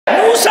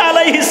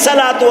আলাইহিস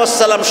সালাতু ওয়াস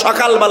সালাম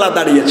সকালবেলা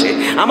দাঁড়িয়েছে।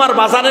 আমার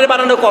বাজানের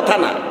বানানো কথা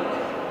না,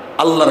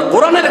 আল্লাহর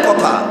কোরআনের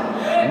কথা।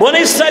 বনী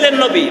ইসরাইলের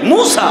নবী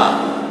মূসা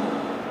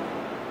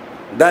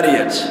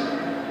দাঁড়িয়েছে।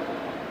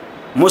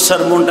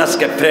 মূসার মনটা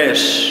আজকে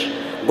ফ্রেশ,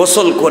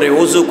 গোসল করে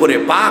ওযু করে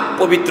পাক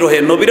পবিত্র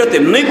হয়ে, নবীরা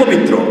তেমনি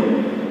পবিত্র।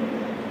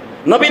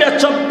 নবীরা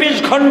 24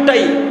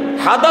 ঘন্টাই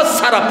হাদাস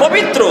ছাড়া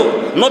পবিত্র।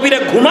 নবীরা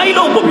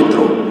ঘুমাইলেও পবিত্র।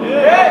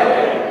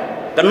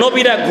 তা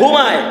নবীরা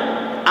ঘুমায়,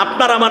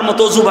 আপনার আমার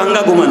মতো অজু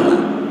ভাঙ্গা ঘুমান না।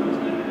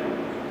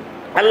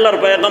 আল্লাহর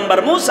পয়গম্বর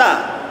মূসা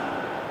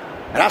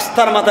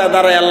রাস্তার মাথায়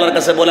দাঁড়ায় আল্লাহর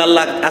কাছে বলে,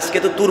 আল্লাহ আজকে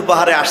তো তুর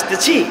পাহাড়ে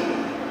আসতেছি,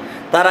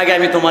 তার আগে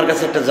আমি তোমার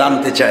কাছে একটা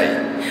জানতে চাই।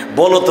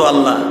 বলো তো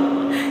আল্লাহ,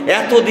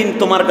 এতদিন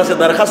তোমার কাছে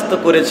দরখাস্ত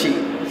করেছি,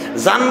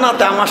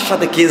 জান্নাতে আমার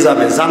সাথে কে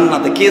যাবে,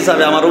 জান্নাতে কে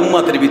যাবে আমার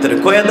উম্মতের ভিতরে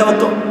কয়ে দাও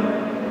তো।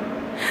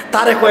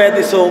 তারে কয়ে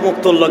দিছো অমুক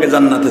তোর লগে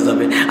জান্নাতে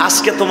যাবে।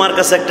 আজকে তোমার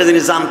কাছে একটা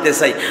জিনিস জানতে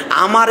চাই,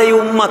 আমার এই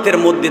উম্মতের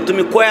মধ্যে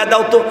তুমি কয়ে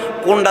দাও তো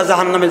কোনটা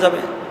জাহান্নামে যাবে,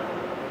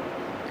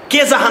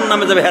 কে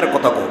জাহান্নামে যাবে, হের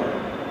কথা কও।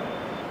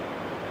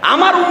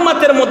 আমার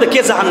উম্মতের মধ্যে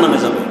কে জাহান্নামে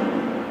যাবে?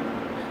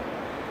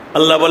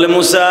 আল্লাহ বলে,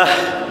 মূসা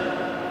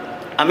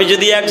আমি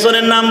যদি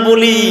একজনের নাম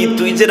বলি,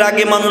 তুই যে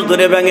রাগে মানুষ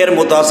ধরে ব্যাঙের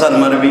মতো আসার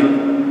মারবি,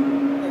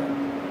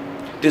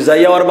 তুই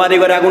যাইয়া ওর বাড়ি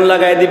ঘরে আগুন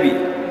লাগাই দিবি।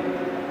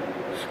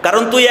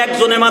 কারণ তুই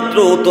একজনে মাত্র,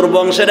 তোর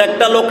বংশের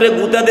একটা লোকরে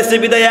গুতা দেশে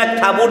বিদায় এক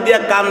থাবর দিয়া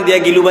কান দিয়া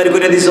গিলু বাড়ি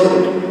করে দিছ।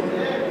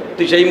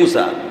 তুই সেই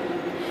মূসা,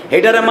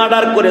 এটারে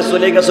মার্ডার করে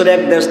চলে গেছিল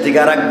এক দেশ থেকে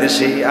আর এক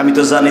দেশে। আমি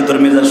তো জানি তোর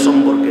মেজাজ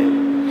সম্পর্কে।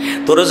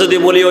 তোরা যদি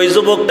বলি ওই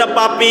যুবকটা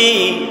পাপী,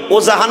 ও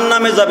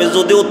জাহান্নামে যাবে,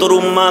 যদিও তোর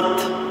উম্মাত,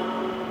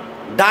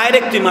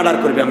 ডাইরেক্ট তুই মার্ডার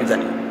করবি। আমি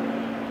জানি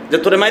যে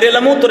তোরে মাইরে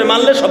এলাম, তোরে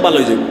মারলে সব ভালো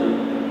হয়ে যাবে।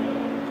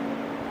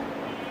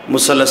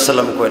 মূসা আলাইহিস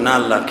সালাম কয়, না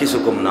আল্লাহ কিছু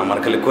কম না, আমার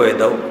খালি কয়ে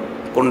দাও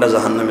কোনটা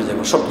জাহান্নামে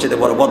যাবো, সবচেয়ে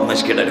বড়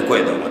বদমাইশ কেটারে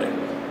কয়ে দাও আমারে।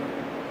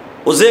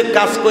 ও যে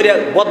কাজ করে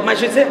বদমাইশ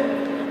হয়েছে,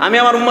 আমি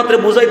আমার উম্মতরে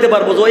বুঝাইতে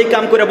পারবো যে ওই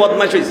কাম করে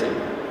বদমাইশ হয়েছে,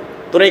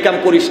 তোরা এই কাম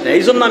করিস না,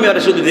 এই জন্য আমি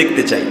ওরা শুধু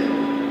দেখতে চাই।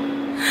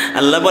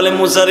 আল্লাহ বলে,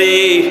 মূসা রে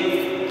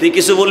তুই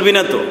কিছু বলবি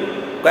না তো?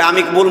 কয়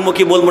আমি বলবো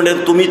কি বলবো না,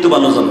 তুমি তো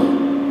ভালো জানো,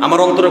 আমার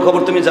অন্তরের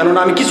খবর তুমি জানো না,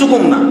 আমি কিছু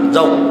কম না,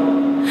 যাও।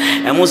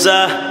 মূসা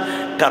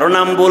কারো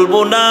নাম বলবো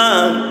না,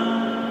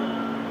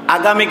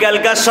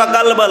 আগামীকালকার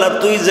সকালবেলা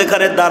তুই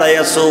যেখানে দাঁড়ায়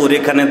আছো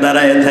এখানে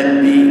দাঁড়ায়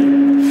থাকবি।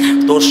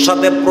 তোর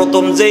সাথে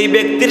প্রথম যেই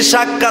ব্যক্তির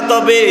সাক্ষাৎ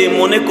হবে,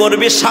 মনে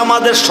করবি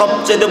সমাজের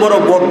সবচেয়ে বড়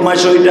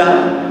বদমাশ ওইটা।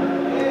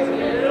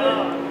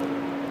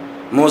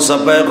 মূসা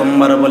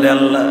পয়গম্বর বলে,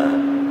 আল্লাহ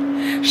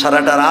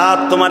সারাটা রাত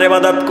তোমার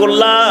ইবাদত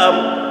করলাম,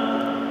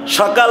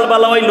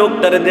 সকালবেলা ওই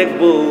লোকটারে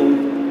দেখবো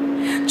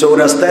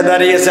চৌরাস্তায়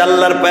দাঁড়িয়েছে।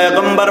 আল্লাহর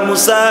পয়গম্বর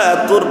মূসা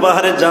তুর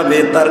পাহাড়ে যাবে,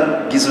 তার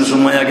কিছু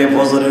সময় আগে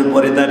ফজরের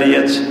পরে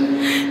দাঁড়িয়েছে।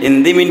 ইন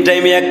দি মিন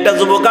টাইমে একটা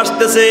যুবক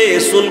আসতেছে,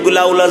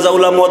 চুলগুলা আউলা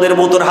জাউলা, মদের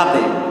বোতল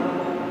হাতে,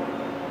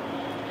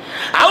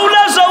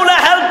 আউলা জাউলা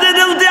হেলতে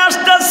হেলতে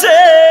আসতেছে।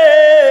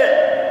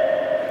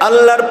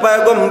 আল্লাহর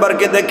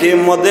পয়গম্বরকে দেখে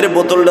মদের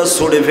বোতলটা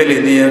ছুঁড়ে ফেলে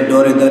দিয়ে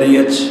ডরে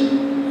দাঁড়িয়েছে।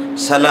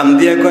 সালাম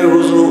দিয়ে কয়,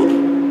 হুজুর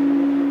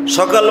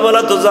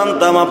সকালবেলা তো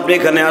জানতাম আপনি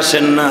এখানে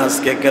আসেন না,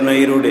 আজকে কেন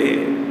এই রোডে?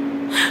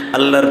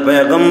 আল্লাহর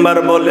পয়গম্বর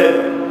বলে,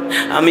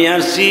 আমি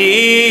আসি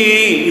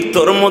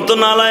তোর মতো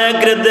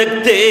নালায়েকরে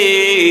দেখতে।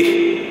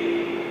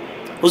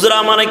 হুজুর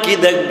আমারে কি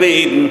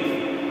দেখবেন?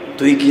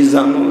 তুই কি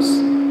জানোস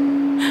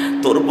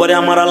তোর পরে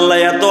আমার আল্লাহ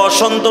এত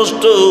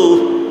অসন্তুষ্ট,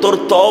 তোর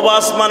তওবা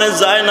আসমানে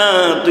যায় না,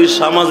 তুই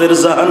সমাজের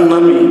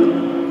জাহান্নামী।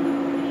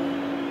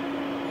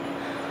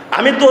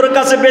 আমি তোর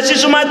কাছে বেশি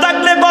সময়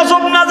থাকলে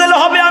গজব নাযিল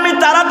হবে, আমি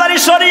তাড়াতাড়ি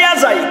সরিয়া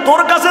যাই।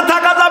 তোর কাছে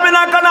থাকা যাবে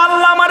না, কারণ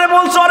আল্লাহ আমারে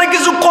বলছে আরে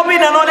কিছু কবি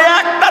না, নলে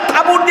একটা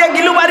থাবুর দিয়ে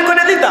গিলু বাড়ি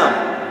করে দিতাম।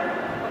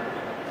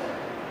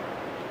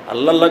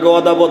 আল্লাহর লাগে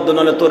ওয়াদাবদ্ধ,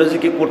 নলে তোরে যে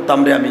কি করতাম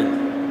রে আমি।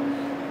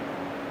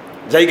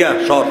 জায়গা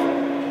সর,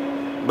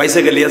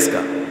 বাইসে গেলি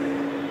আজকা।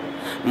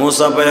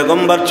 মূসা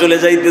পয়গম্বর চলে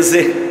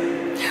যাইতেছে।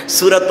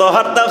 সূরা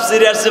তাহার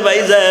তাফসিরে আসছে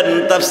ভাইজান,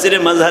 তাফসিরে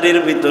মাযহারির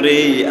ভিতরে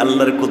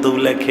আল্লাহর কুতুব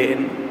লেখেন,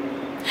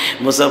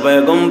 মূসা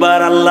পয়গম্বর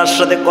আল্লাহর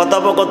সাথে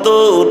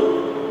কথোপকথন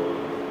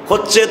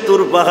হচ্ছে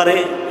তুর পাহাড়ে।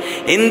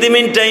 ইন দি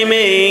মিন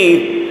টাইমে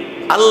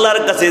আল্লাহর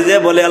কাছে যে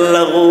বলে,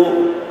 আল্লাহ গো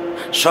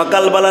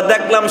সকালবেলা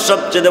দেখলাম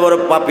সবচেয়ে বড়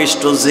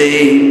পাপিষ্ট যে,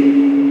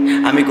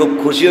 আমি খুব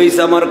খুশি হয়েছি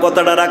আমার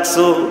কথাটা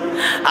রাখছো।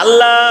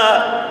 আল্লাহ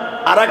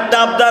আর একটা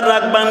আবদার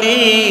রাখবানি,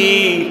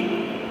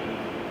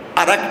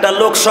 আর একটা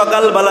লোক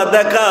সকালবেলা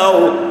দেখাও,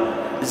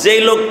 যেই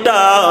লোকটা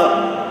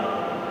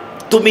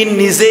তুমি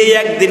নিজেই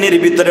একদিনের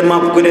ভিতরে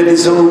মাফ করে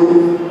দিছো।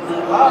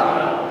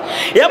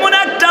 এমন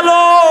একটা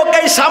লোক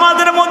এই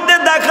সমাজের মধ্যে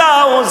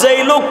দেখাও, যেই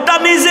লোকটা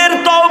নিজের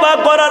তওবা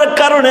করার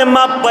কারণে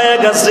মাফ পেয়ে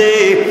গেছে।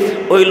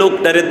 ওই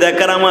লোকটারে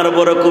দেখার আমার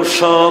বড় খুব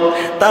শখ,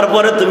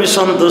 তারপরে তুমি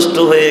সন্তুষ্ট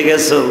হয়ে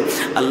গেছো।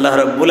 আল্লাহ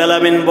রাব্বুল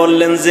আলামিন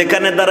বললেন,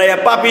 যেখানে দাঁড়াইয়া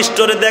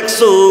পাপিষ্টরে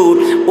দেখছো,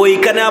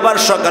 ওইখানে আবার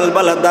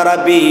সকালবেলা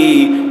দাঁড়াবি,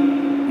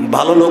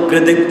 ভালো লোকরে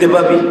দেখতে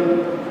পাবি।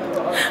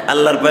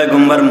 আল্লাহর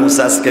পয়গম্বর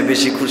মূসা আজকে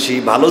বেশি খুশি,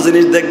 ভালো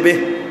জিনিস দেখবে।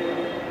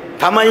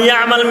 ফামাইয়া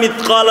আমাল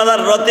মিথকালা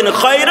যাররাতিন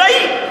খায়রাই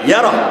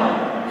ইয়ারা,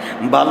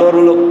 ভালো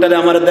লোকটারে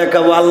আমার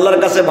দেখাবো। আল্লাহর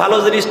কাছে ভালো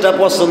জিনিসটা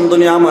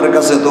পছন্দনীয়, আমার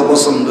কাছে তো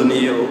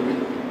পছন্দনীয়।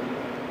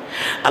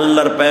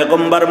 আল্লাহর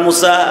পয়গম্বর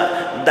মুসা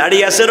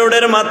দাঁড়িয়ে আছে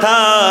রোডের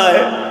মাথায়।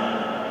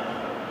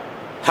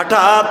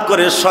 হঠাৎ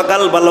করে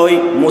সকালবেলা ওই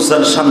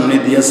মুসার সামনে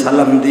দিয়ে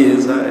সালাম দিয়ে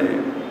যায়।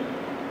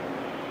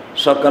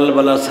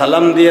 সকালবেলা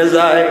সালাম দিয়ে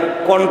যায়,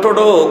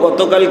 কণ্ঠটো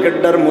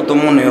গতকালকেরটার মতো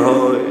মনে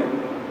হয়।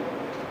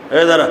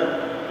 এ দাঁড়া,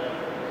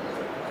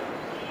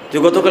 তুই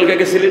গতকালকে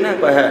গেছিলি না?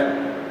 কয় হ্যাঁ।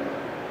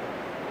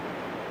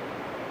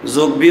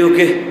 যোগ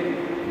বিয়োগে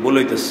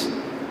বলইতেছ।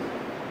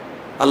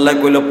 আল্লাহ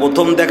কইল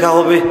প্রথম দেখা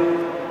হবে,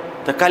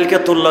 তা কালকে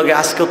তোর লগে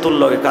আজকে তোর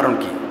লগে, কারণ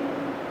কি?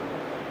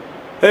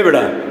 এই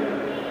বেড়া,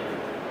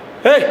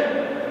 এই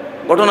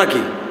ঘটনা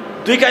কি?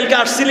 তুই কালকে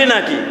আসছিলি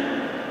নাকি?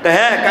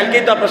 হ্যাঁ,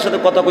 কালকেই তো আপনার সাথে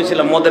কথা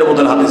কইছিলাম, মদের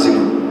বোতল হাতে ছিল।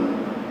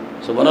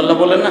 সুবহানাল্লাহ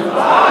বলেন না?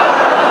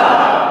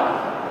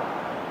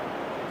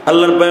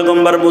 আল্লাহর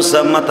পয়গম্বর মুসা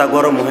মাথা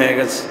গরম হয়ে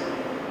গেছে।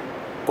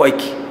 কয়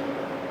কি?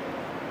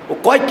 ও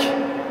কয় কি?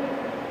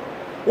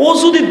 ও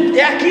যদি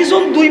একই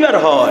জন দুইবার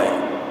হয়,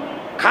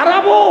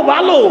 খারাপও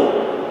ভালো,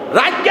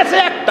 রাত গেছে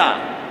একটা,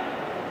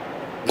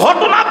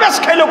 ঘটনা পেশ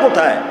খাইলো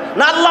কোথায়?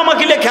 না আল্লাহ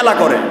মাকিলে খেলা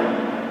করে?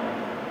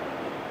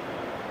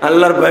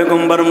 আল্লাহর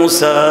পয়গম্বর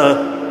মুসা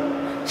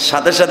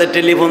সাথে সাথে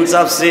টেলিফোন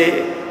চাপছে।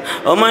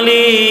 ও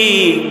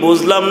মালিক,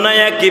 বুঝলাম না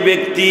একই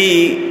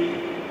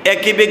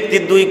ব্যক্তি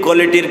দুই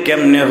কোয়ালিটির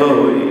কেমনে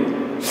হয়?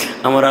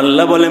 আমার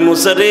আল্লাহ বলে,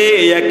 মুসা রে,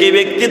 একই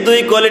ব্যক্তি দুই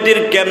কোয়ালিটির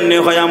কেমনে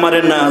হয়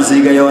আমারে না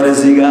জিগাই, ওরে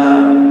জিগা।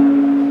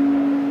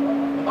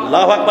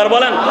 আল্লাহু আকবার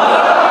বলেন।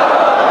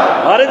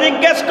 আরে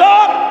জিজ্ঞেস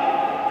কর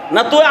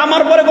না, তুই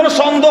আমার পরে কোনো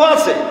সন্দেহ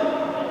আছে?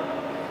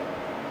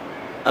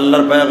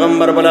 আল্লাহর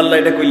পয়গম্বর বলে, আল্লাহ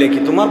এটা কইলে কি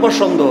তোমার পর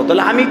সন্দেহ?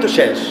 তাহলে আমি তো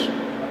শেষ।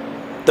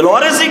 তাহলে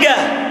ওরে জিগা।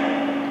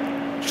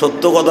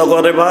 সত্য কথা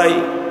করে ভাই,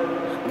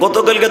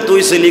 গতকালকে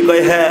তুই ছিলি?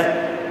 কয় হ্যাঁ।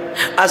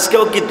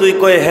 আজকেও কি তুই?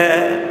 কয়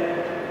হ্যাঁ।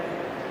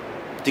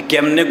 তুই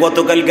কেমনে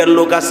গতকালকার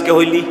লোক আজকে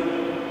হইলি?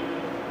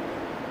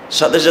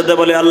 সাথে সাথে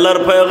বলে, আল্লাহর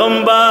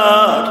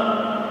পয়গম্বর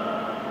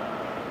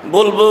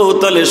বলবো?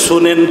 তাহলে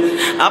শুনেন,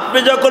 আপনি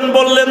যখন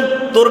বললেন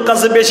তোর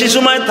কাছে বেশি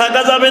সময়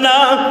থাকা যাবে না,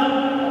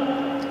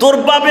 তোর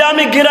পাবে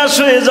আমি গিরাস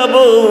হয়ে যাব।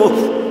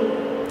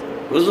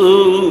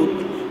 হুজুর,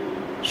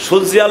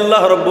 শুনছি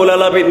আল্লাহ রাব্বুল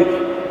আলামিন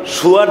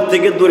শুয়ার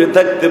থেকে দূরে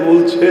থাকতে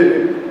বলছে।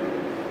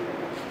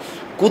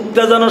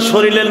 কুত্তা যেন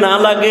শরীরে না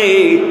লাগে।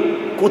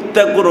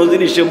 কুত্তা কোনো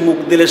জিনিসে মুখ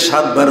দিলে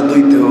 7 বার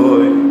ধুইতে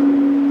হয়,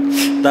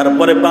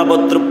 তারপরে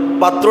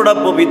পাত্রটা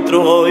পবিত্র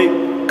হয়,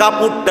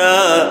 কাপড়টা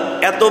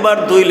এতবার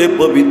ধুইলে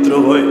পবিত্র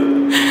হয়।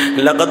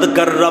 লাকাদ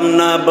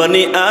কাররামনা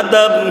বনি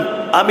আদম,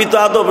 আমি তো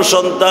আদম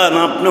সন্তান,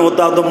 আপনিও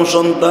তো আদম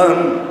সন্তান।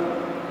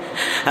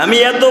 আমি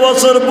এত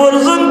বছর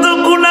পর্যন্ত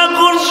গুনাহ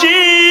করছি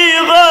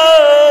গো।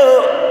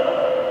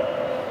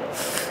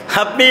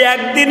 আপনি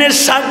একদিনের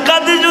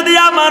সাক্ষাতে যদি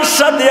আমার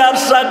সাথে আর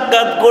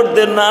সাক্ষাৎ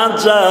করতে না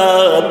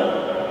চান,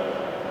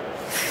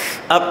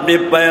 আপনি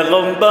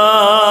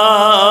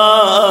পয়গম্বর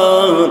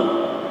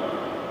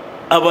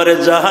আবার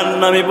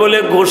জাহান্নামী বলে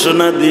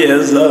ঘোষণা দিয়ে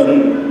যান।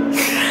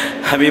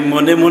 আমি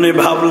মনে মনে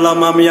ভাবলাম,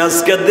 আমি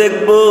আজকে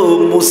দেখব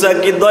মুসা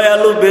কি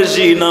দয়ালু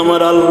বেশি না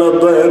আমার আল্লাহ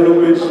দয়ালু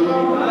বেশি।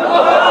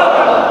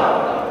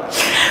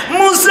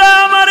 মুসা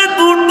আমারে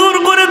দূর দূর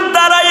করে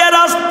দাঁড়াইয়া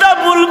রাস্তা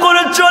ভুল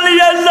করে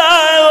চলিয়া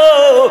যায়।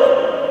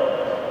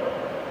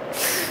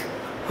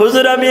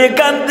 হুজুর, আমি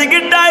এখান থেকে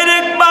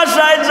ডাইরেক্ট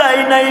বাসায় যাই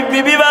নাই,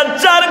 বিবি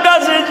বাচ্চার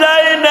কাছে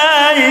যাই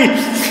নাই,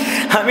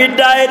 আমি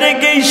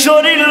ডাইরেক্ট এই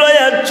শরীর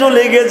লইয়া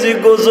চলে গেছি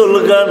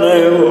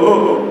গোসলখানায়।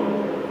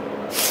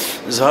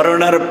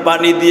 ঝরনার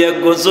পানি দিয়ে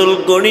গোসল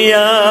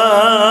করিয়া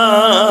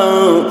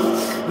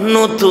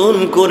নতুন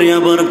করে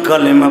আবার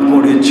কালেমা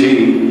পড়েছি।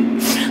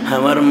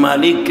 আমার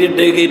মালিককে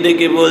ডেকে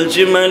ডেকে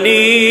বলছি,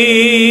 মালিক,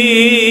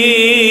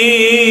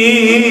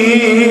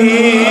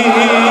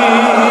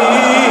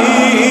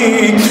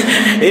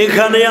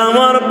 এখানে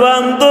আমার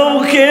বান্ধব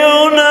কেউ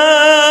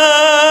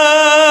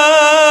নাই,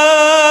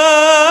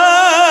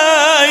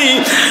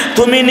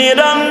 তুমি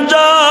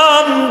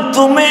নিরঞ্জন,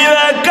 তুমি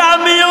একা,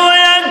 আমিও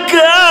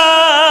একা।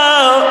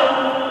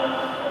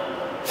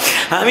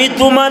 আমি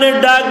তোমার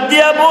ডাক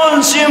দিয়া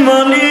বলছি,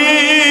 মালিক,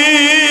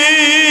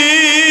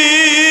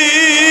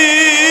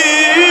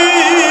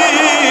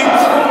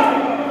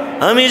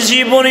 আমি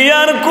জীবনে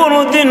আর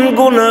কোনোদিন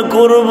গুনাহ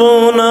করব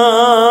না,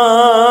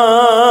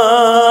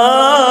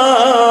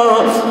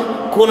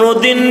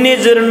 কোনদিন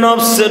নিজের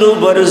নফসের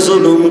উপর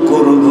জুলুম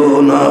করব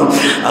না।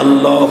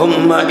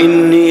 আল্লাহুম্মা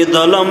ইন্নী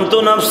যালামতু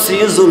নাফসি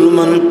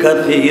যুলমান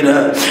কাসীরা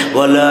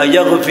ওয়া লা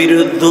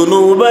ইয়াগফিরুয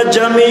যুনুবা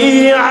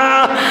জামিআ।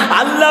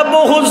 আল্লাহ,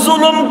 বহু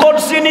জুলুম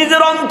করছি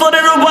নিজের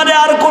অন্তরের উপরে,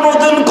 আর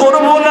কোনদিন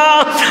করব না।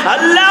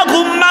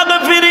 আল্লাহুম্মা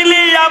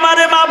গফিরলি,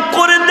 আমারে মাফ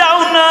করে দাও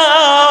না।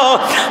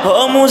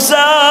 ও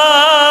মুসা,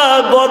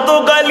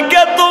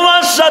 গতকালকে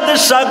তোমার সাথে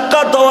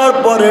সাক্ষাৎ হওয়ার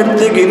পরের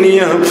থেকে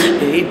নিয়ে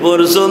এই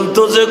পর্যন্ত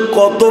যে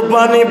কত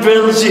পানি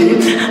ফেলছি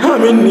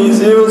আমি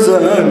নিজেও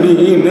জানি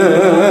না।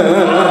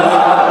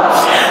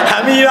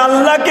 আমি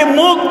আল্লাহকে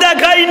মুখ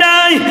দেখাই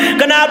নাই,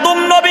 কারণ আদম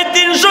নবী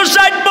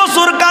 360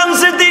 বছর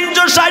কাঁদছে,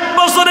 360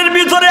 বছরের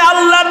ভিতরে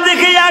আল্লাহর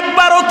দিকে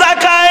একবারও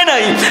তাকায়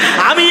নাই।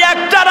 আমি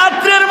একটা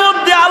রাত্রের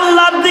মধ্যে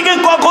আল্লাহর দিকে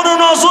কখনো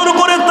নজর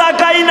করে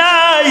তাকাই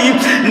নাই।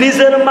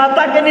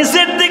 মাথাকে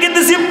নিচের দিকে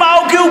দিছি,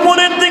 পাওকে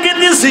উপরের দিকে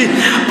দিছি,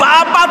 পা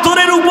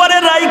পাথরের উপরে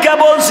রাইখা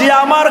বলছি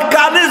আমার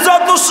কানে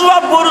যত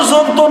সওয়াব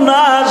পর্যন্ত না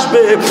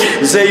আসবে,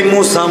 যেই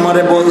মুসা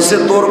আমারে বলছে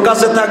তোর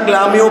কাছে থাকলে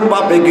আমিও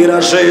পাপে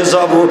গ্রাস হয়ে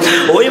যাব,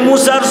 ওই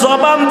মুসার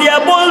জবান দিয়া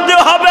বলতে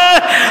হবে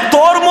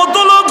তোর মতো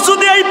লোক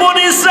যদি এই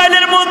বনি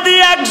ইসরাইলের মধ্যে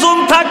একজন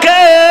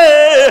থাকে,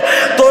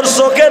 তোর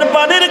চোখের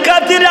পানির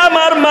খাতিরে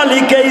আমার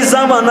মালিক এই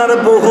জামানার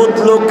বহুত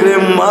লোকরে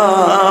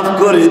মাফ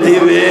করে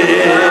দিবে।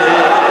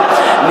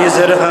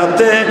 নিজের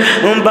হাতে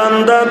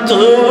বান্দা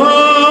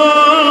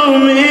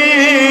তুমি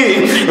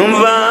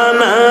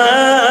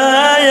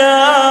বানায়া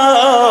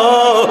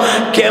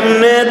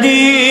কেমনে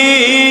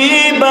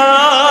দিবা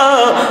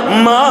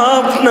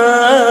মাফ না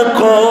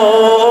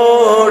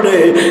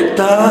করে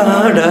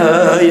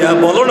তাড়াইয়া,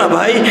 বলো না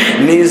ভাই,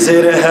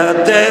 নিজের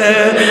হাতে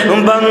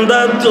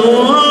বান্দা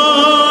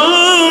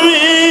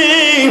তুমি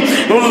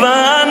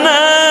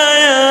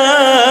বানায়া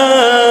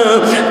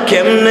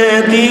কেমনে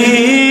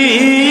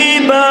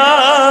দিবা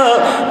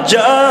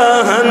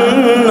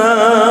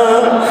জাহান্নামে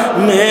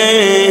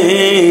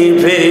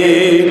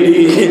ফেলি।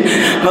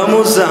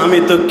 মুসা আমি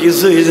তো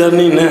কিছুই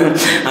জানি না,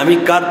 আমি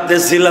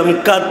কাঁদতেছিলাম,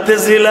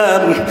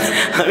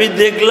 আমি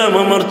দেখলাম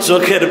আমার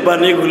চোখের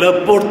পানিগুলা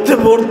পড়তে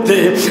পড়তে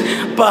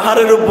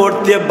পাহাড়ের উপর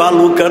দিয়ে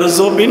বালুকার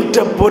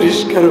জমিনটা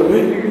পরিষ্কার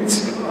হয়ে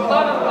গেছে,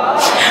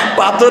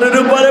 পাথরের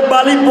উপরে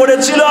বালি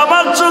পড়েছিল,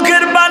 আমার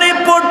চোখের পানি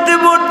পড়তে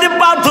পড়তে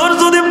পাথর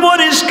যদি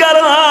পরিষ্কার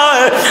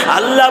হয়,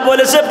 আল্লাহ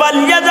বলেছে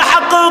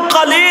ফালিয়াযহাকু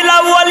কালিলা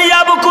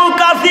ওয়ালিয়াবকু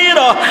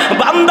কাসীরা,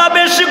 বান্দা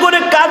বেশি করে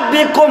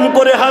কাঁদবি কম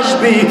করে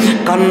হাসবি।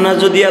 কান্না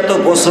যদি এত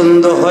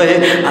পছন্দ হয়,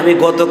 আমি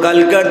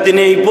গতকালকার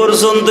দিনে এই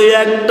পর্যন্ত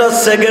একটা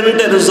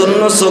সেকেন্ডের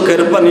জন্য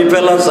চোখের পানি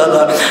ফেলা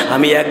ছাড়া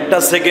আমি একটা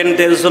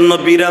সেকেন্ডের জন্য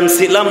বিরাম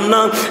ছিলাম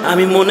না।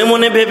 আমি মনে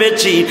মনে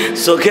ভেবেছি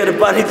চোখের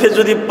পানিতে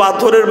যদি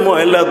পাথরের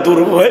ময়লা দূর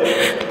হয়,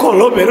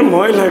 কলবের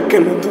ময়লা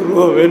কেন দূর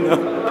হবে না?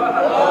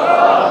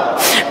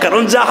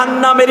 কারণ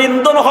জাহান্নামের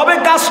ইন্ধন হবে,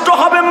 কাষ্ট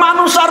হবে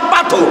মানুষ আর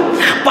পাথর।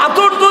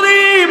 পাথর যদি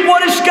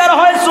পরিষ্কার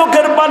হয়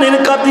চোখের পানির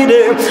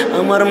খাতিরে,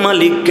 আমার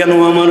মালিক কেন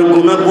আমার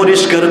গুনাহ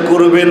পরিষ্কার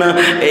করবে না?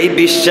 এই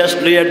বিশ্বাস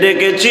লইয়া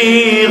ডেকেছি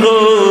গো।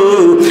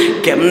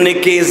 কেমনে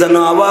কে যেন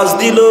আওয়াজ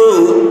দিল,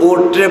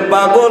 ওঠে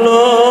পাগল,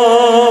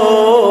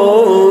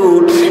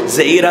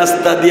 যেই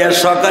রাস্তা দিয়া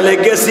সকালে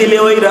গেছিলে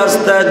ওই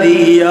রাস্তা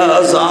দিয়া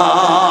যা।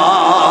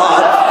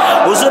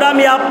 হুজুর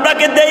আমি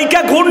আপনাকে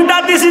দেখা ঘন্টা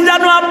দিছি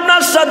জানো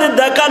আপনার সাথে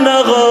দেখা না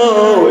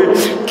হয়,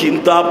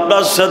 কিন্তু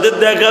আপনার সাথে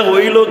দেখা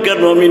হইল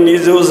কেন আমি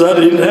নিজেও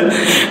জানি না।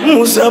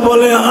 মুসা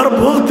বলে আর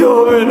বলতে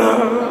হবে না,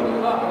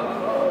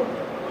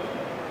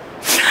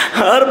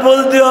 আর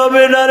বলতে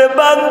হবে না রে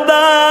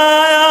বান্দা,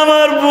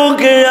 আমার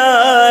বুকে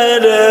আয়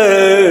রে।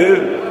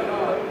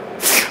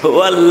 ও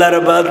আল্লাহর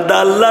বান্দা,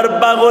 আল্লাহর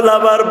পাগল,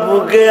 আমার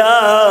বুকে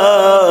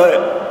আয়।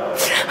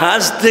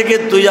 আজ থেকে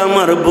তুই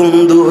আমার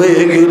বন্ধু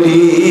হয়ে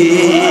গেলি,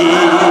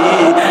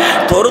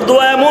 তোর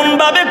দোয়া এমন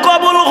ভাবে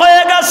কবুল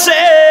হয়ে গেছে,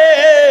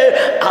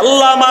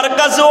 আল্লাহ আমার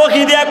কাছে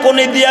ওহী দিয়া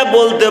কোনি দিয়া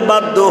বলতে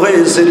বাধ্য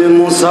হয়েছে রে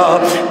মুসা,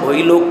 ওই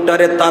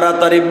লোকটারে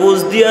তাড়াতাড়ি বুঝ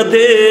দিয়া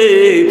দে,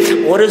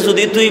 ওরে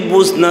যদি তুই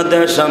বুঝ না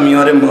দেস আমি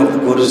ওরে মাফ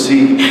করছি।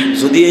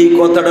 যদি এই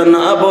কথাটা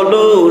না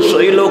বলো,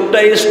 সেই লোকটা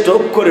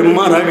স্ট্রোক করে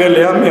মারা গেলে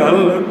আমি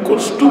আল্লাহ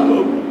কষ্ট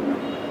পাবো।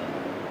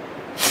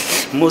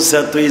 মুসা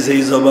তুই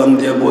যেই জবান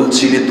দিয়ে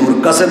বলছিলি তোর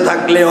কাছে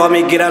থাকলেও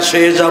আমি গ্রাস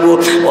হয়ে যাব,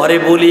 ওরে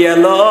বলিয়া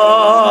ল,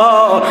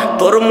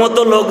 তোর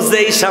মতো লোক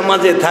যেই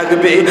সমাজে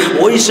থাকবে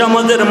ওই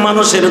সমাজের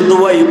মানুষের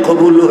দোয়াই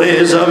কবুল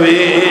হয়ে যাবে।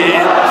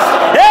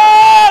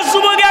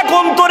 যুবক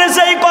এখন তোরে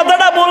সেই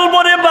কথাটা বলবো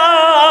রে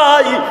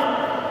ভাই,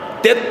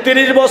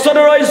 33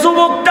 বছরের ওই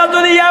যুবকটা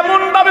যদি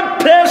এমন ভাবে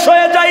ফ্রেশ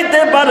হয়ে যাইতে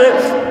পারে,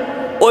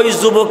 ওই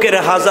যুবকের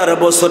 1000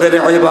 বছরের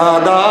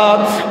ইবাদত,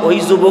 ওই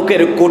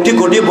যুবকের কোটি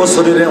কোটি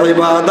বছরের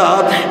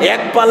ইবাদত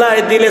এক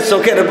পালায় দিলে,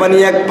 চোখের পানি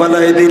এক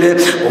পালায় দিলে,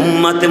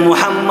 উম্মতে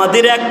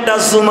মুহাম্মাদের একটা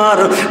সুমার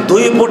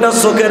 2 ফোঁটা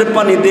চোখের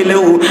পানি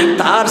দিলেও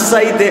তার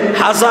চাইতে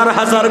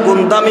 1000 গুণ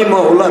দামি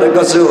মাওলার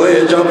কাছে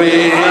হয়ে যাবে।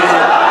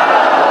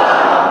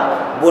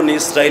 বনি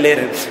ইসরাইলের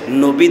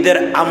নবীদের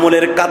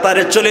আমলের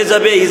কাতারে চলে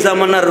যাবে এই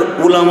জামানার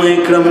উলামায়ে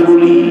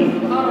ইকরামগুলি।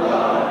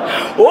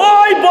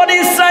 ওই বনি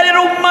ইসরাইলের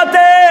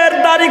উম্মতের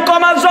দাড়ি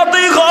কমা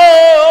যতই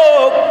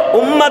হোক,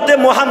 উম্মতে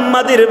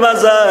মুহাম্মাদির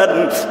বাজার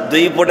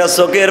 2 ফোঁটা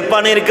চোখের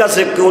পানির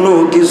কাছে কোনো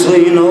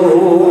কিছুই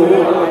নয়।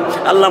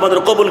 আল্লাহ আমাদের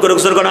কবুল করুক,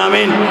 জোরে কোন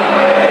আমিন,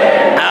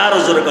 আর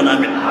জোরে কোন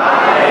আমিন।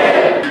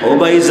 ও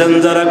ভাইজান,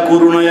 যারা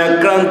করোনায়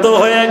আক্রান্ত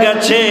হয়ে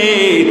গেছে,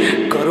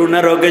 করোনা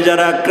রোগে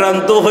যারা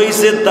আক্রান্ত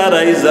হয়েছে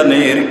তারাই জানে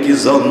এর কি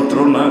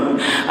যন্ত্রণা।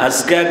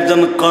 আজকে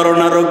একজন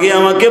করোনা রোগী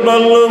আমাকে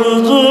বলল,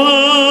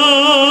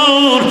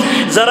 হুজুর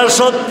যারা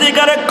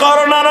সত্যিকারে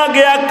করোনা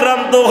রোগে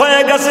আক্রান্ত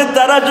হয়ে গেছে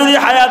তারা যদি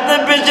হায়াতে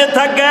বেঁচে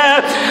থাকে,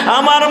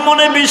 আমার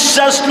মনে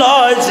বিশ্বাস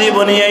নয়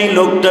জীবনে এই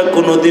লোকটা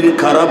কোনোদিন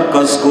খারাপ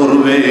কাজ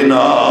করবে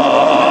না।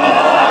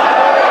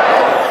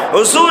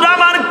 হুজুর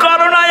আমার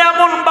করোনা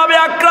এমন ভাবে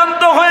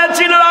আক্রান্ত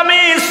হয়েছিল, আমি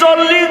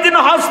 40 দিন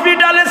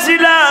হসপিটালে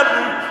ছিলাম,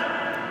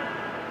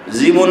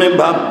 জীবনে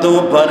ভাবতেও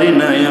পারি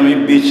নাই আমি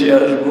বেঁচে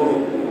আসবো।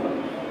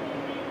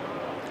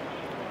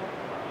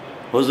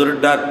 হুজুর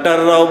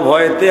ডাক্তাররাও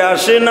ভয়তে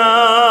আসে না।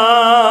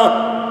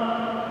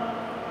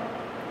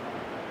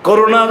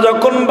 করোনা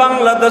যখন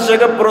বাংলাদেশে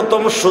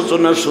প্রথম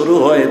সূচনা শুরু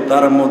হয়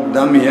তার মধ্যে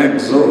আমি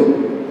একজন।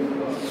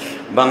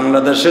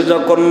 বাংলাদেশে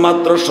যখন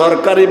মাত্র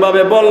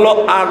সরকারিভাবে বলল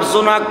 8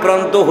 জন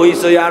আক্রান্ত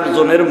হয়েছে, 8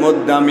 জনের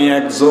মধ্যে আমি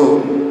একজন।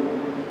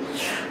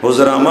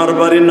 হুজুর আমার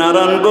বাড়ি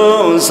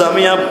নারায়ণগঞ্জ,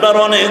 আমি আপনার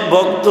অনেক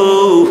ভক্ত।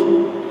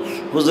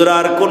 হুজুর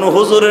আর কোন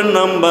হুজুরের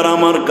নাম্বার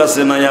আমার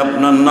কাছে নাই,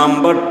 আপনার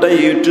নাম্বারটা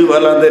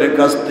ইউটিউবওয়ালাদের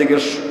কাছ থেকে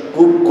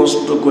খুব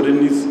কষ্ট করে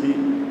নিছি।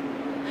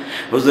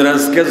 হুজুর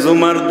আজকে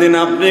জুমার দিন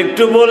আপনি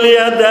একটু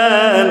বলিয়া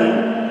দেন,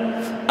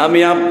 আমি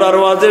আপনার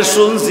ওয়াজে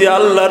শুনছি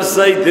আল্লাহর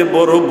চাইতে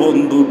বড়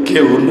বন্ধু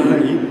কেউ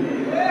নাই।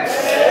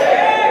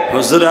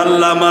 হুজুর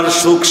আল্লাহ আমার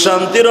সুখ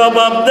শান্তির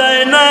অভাব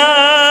দেয় না,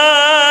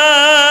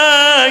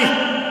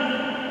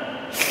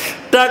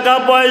 টাকা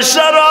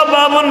পয়সার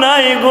অভাব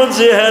নাই গো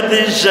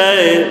জিহাদি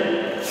সাহেব,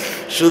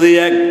 শুধু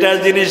একটা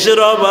জিনিসের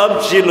অভাব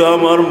ছিল,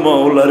 আমার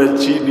মওলার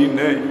চিনি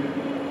নাই।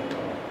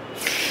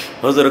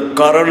 হুজুর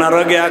করোনার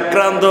রোগে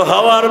আক্রান্ত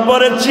হওয়ার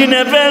পরে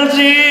চিনে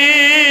ফেলছি,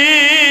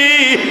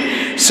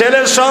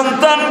 ছেলে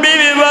সন্তান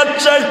বিবি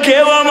বাচ্চা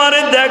কেউ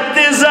আমারে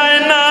দেখতে যায়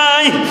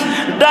নাই,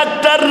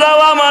 ডাক্তাররাও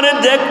আমারে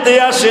দেখতে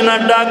আসে না,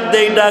 ডাক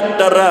দেই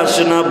ডাক্তাররা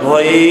আসে না,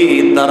 ভয়ে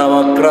তারাও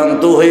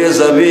আক্রান্ত হয়ে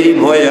যাবে এই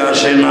ভয়ে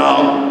আসে না।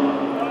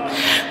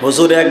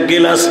 হুজুর 1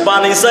 গিলাস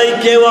পানি চাই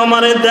কেউ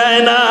আমারে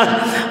দেয় না,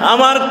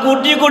 আমার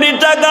কোটি কোটি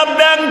টাকা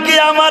ব্যাংকে,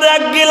 আমার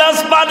 1 গিলাস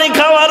পানি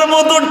খাওয়ার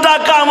মতো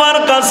টাকা আমার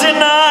কাছে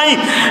নাই,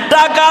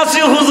 টাকা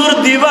আছে হুজুর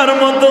দিবার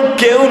মতো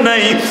কেউ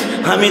নাই।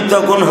 আমি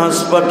তখন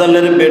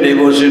হাসপাতালের বেডে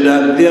বসে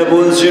ডাক দিয়া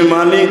বলছি,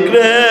 মালিক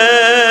রে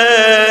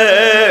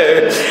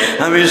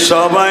আমি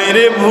সবাই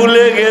রে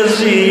ভুলে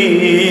গেছি,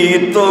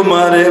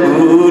 তোমারে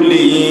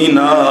ভুলি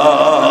না।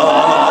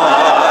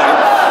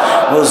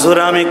 হুজুর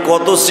আমি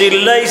কত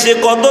চিল্লাইছি,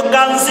 কত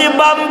কাঁদছি,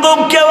 বান্ধব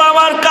কেউ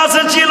আমার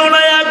কাছে ছিল না,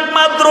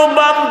 একমাত্র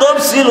বান্ধব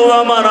ছিল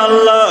আমার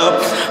আল্লাহ।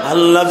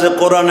 আল্লাহ যে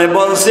কোরআনে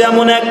বলছে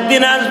এমন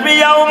একদিন আসবে,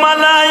 ইয়াউমা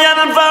লা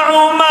ইয়ানফাউ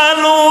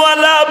মালু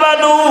ওয়ালা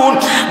বানুন,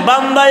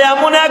 বান্দা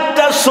এমন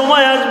একটা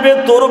সময় আসবে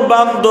তোর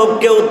বান্ধব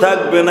কেউ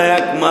থাকবে না,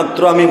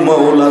 একমাত্র আমি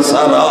মওলা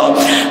ছাড়া।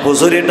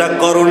 হুজুর এটা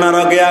করোনার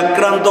আগে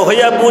আক্রান্ত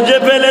হইয়া বুঝে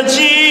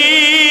ফেলেছি,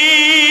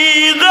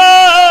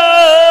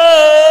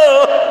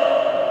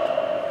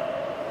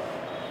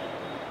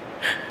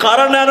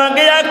 করোনার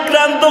আগে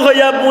আক্রান্ত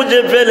হইয়া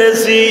বুঝে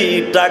ফেলেছি,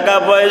 টাকা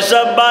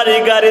পয়সা বাড়ি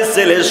গাড়ি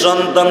ছেলে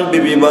সন্তান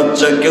বিবি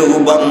বাচ্চা কেউ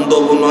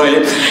বান্ধব নয়,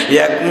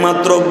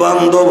 একমাত্র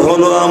বান্ধব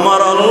হলো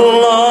আমার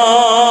আল্লাহ।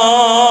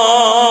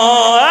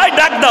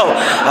 ডাক দাও,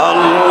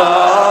 আল্লাহু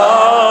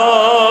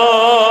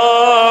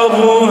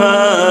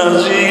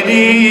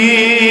হাজিরি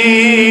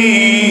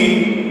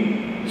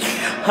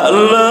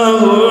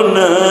আল্লাহু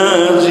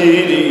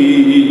নাজিরি।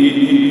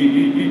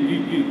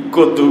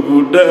 কত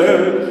গুডা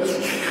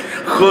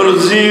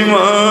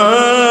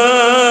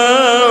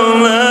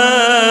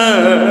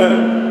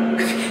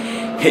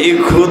এই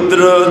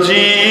ক্ষুদ্র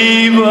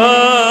জীবনে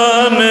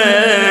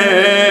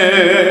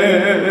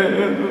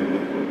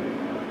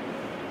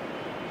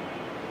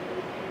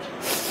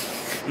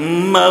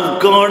মাফ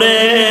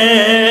করে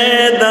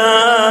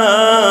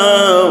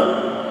দাও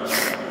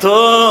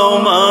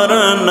তোমার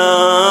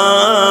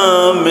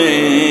নামে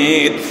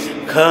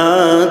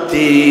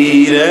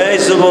খাতিরে।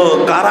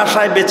 কার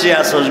আশায় বেঁচে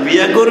আসস,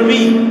 বিয়ে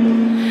করবি?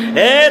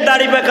 এ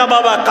দাড়ি পেকা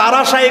বাবা, কার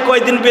আশায়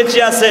কয়দিন বেঁচে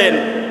আছেন?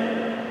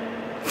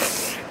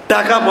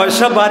 টাকা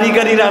পয়সা বাড়ি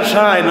গাড়ির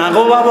আশায় না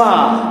গো বাবা,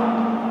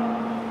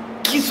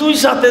 কিছুই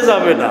সাথে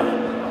যাবে না,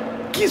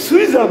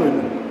 কিছুই যাবে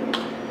না,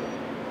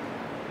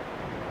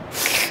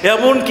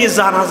 এমনকি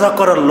জানাজা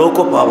করার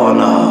লোকও পাবা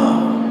না।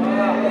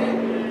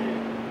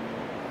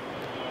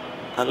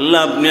 আল্লাহ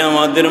আপনি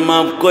আমাদের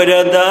মাফ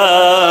করে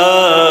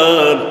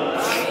দেন,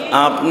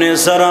 আপনি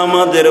ছাড়া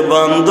আমাদের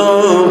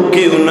বান্ধব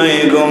কেউ নাই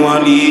গো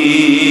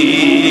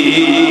মালিক।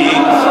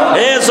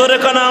 এ সরে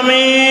কান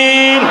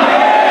আমিন।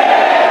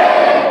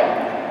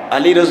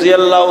 আলী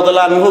রাদিয়াল্লাহু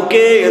তাআলা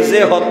আনহুকে যে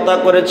হত্যা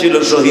করেছিল,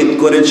 শহীদ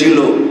করেছিল,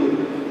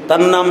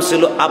 তার নাম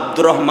ছিল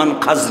আব্দুর রহমান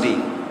খাজরি।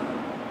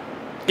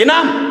 কি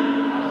নাম?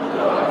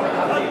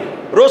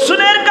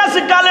 রসুলের কাছে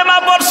কালেমা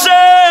পড়ছে,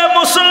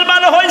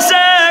 মুসলমান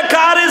হয়েছে,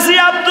 খারিজি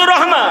আব্দুর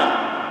রহমান।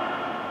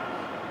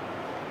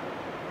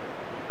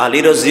 আলী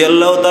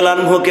রাদিয়াল্লাহু তাআলা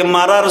আনহুকে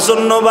মারার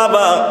জন্য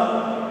বাবা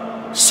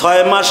 6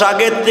 মাস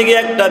আগের থেকে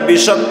একটা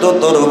বিষাক্ত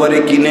তরবারি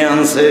কিনে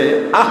আনছে।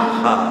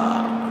 আহা,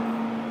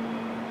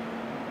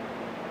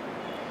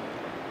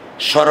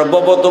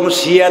 সর্বপ্রথম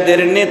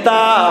শিয়াদের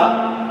নেতা,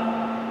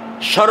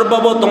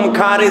 সর্বপ্রথম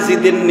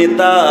খারেজিদের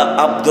নেতা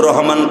আব্দুর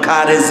রহমান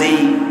খারেজি।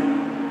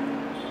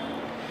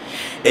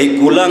 এই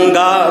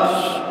কুলাঙ্গার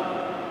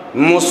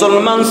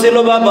মুসলমান ছিল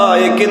বাবা,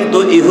 এ কিন্তু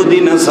ইহুদি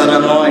নাসারা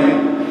নয়।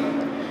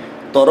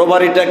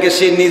 তরবারিটাকে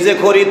সে নিজে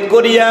খরিদ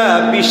করিয়া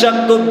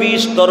বিষাক্ত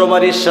বিষ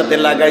তরবারির সাথে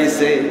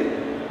লাগাইছে।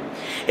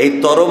 এই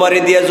তরবারি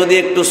দিয়া যদি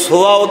একটু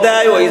ছোঁয়াও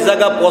দেয় ওই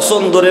জায়গা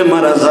পছন্দরে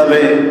মারা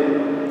যাবে,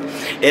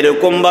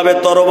 এরকম ভাবে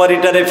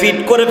তরবারিটারে ফিট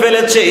করে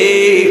ফেলেছে।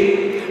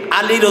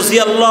 আলী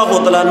রাদিয়াল্লাহু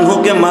তাআলা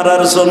আনহুকে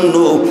মারার জন্য।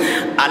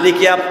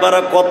 আলীকে আপনারা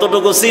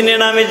কতটুকু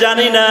চিনেন আমি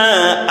জানি না।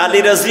 আলী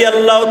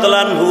রাদিয়াল্লাহু তাআলা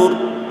আনহুর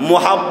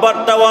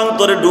মোহাব্বতটা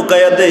অন্তরে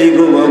ঢুকাইয়া দেই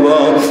গো বাবা।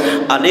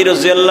 আলী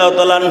রাদিয়াল্লাহু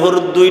তাআলা আনহুর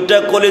দুইটা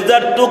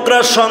কলিজার টুকরা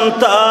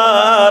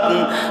সন্তান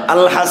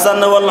আল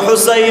হাসান ওয়াল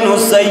হুসাইন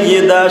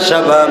সাইয়্যিদা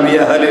শাবাবি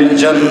আহলিল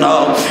জান্নাহ।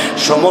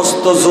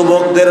 সমস্ত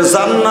যুবকদের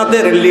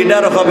জান্নাতের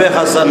লিডার হবে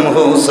হাসান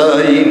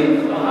হুসাইন।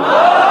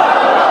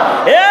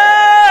 এ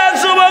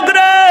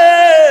যুবকরে,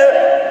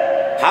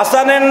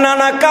 হাসানের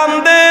নানা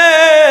কান্দে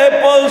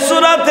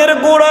পলসুরাতের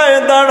গোড়ায়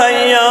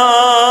দাঁড়াইয়া।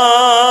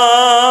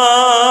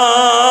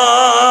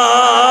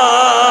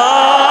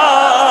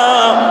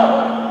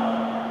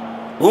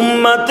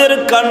 উম্মতের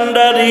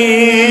কান্ডারি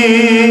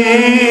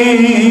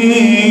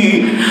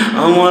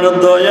আমার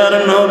দয়ার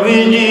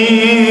নবীজি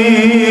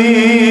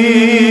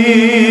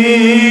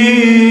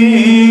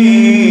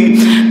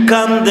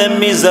কান্দে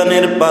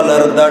মিজানের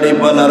পালার দাড়ি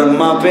পালার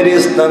মাপের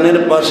স্থানের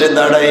পাশে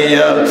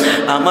দাঁড়াইয়া।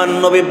 আমার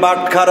নবী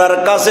বাটখারার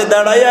কাছে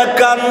দাঁড়াইয়া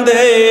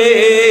কান্দে।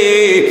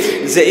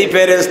 যেই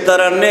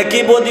ফেরেশতারা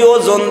নেকি বদি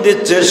ওজন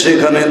দিচ্ছে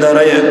সেখানে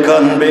দাঁড়াইয়া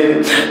কান্দবে।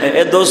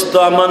 এ দোস্ত,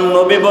 আমার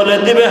নবী বলে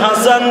দিবে,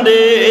 হাসান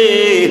রে,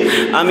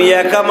 আমি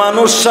একা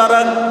মানুষ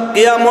সারা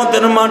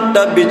কিয়ামতের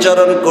মাঠটা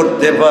বিচারণ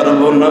করতে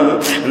পারবো না।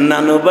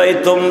 নানু ভাই,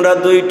 তোমরা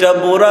দুইটা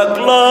বোরাক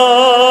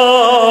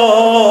লও।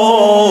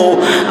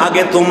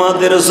 আগে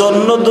তোমাদের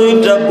জন্য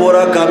দুইটা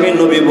বোরাক আমি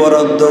নবী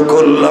বরাদ্দ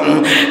করলাম।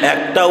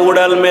 একটা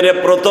উড়াল মেরে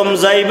প্রথম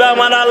যাইবা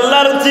আমার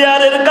আল্লাহর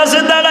চেয়ারের কাছে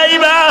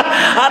দাঁড়াইবা,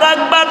 আর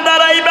একবার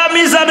দাঁড়াইবা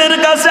মিজানের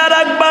কাছে, আর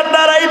একবার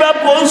দাঁড়াইবা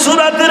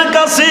পলসুরাতের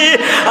কাছে,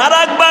 আর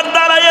একবার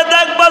দাঁড়াইয়া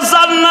দেখবা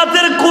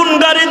জান্নাতের কোন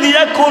গাড়ি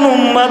দিয়া কোন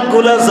উম্মত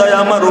গুলা যায়,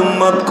 আমার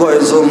উম্মত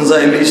কয়জন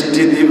যায়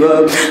লিস্টি দিবা।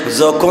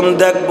 যখন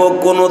দেখবো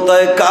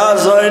কোনোটায় কাজ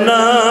হয় না,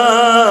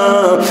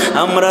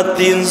 আমরা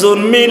তিনজন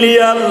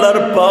মিলিয়ে আল্লাহর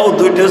পাও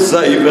দুইটা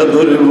চাইবা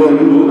ধরে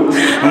বলবো,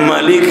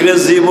 মালিক রে,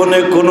 জীবনে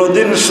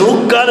কোনোদিন সুখ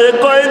কারে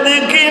কয়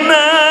দেখি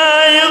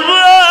নাই।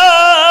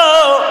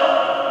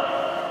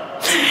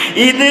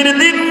 ঈদের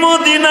দিন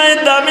মদিনায়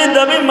দামি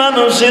দামি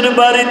মানুষের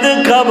বাড়িতে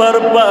খাবার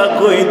পাক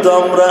হইতো,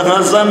 আমরা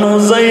হাসান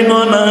হুসাইন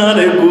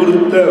অনারে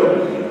ঘুরতাম।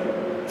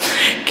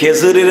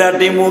 খেজুরি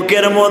রাটি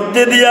মুখের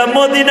মধ্যে দিয়া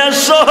মদিনার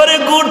শহরে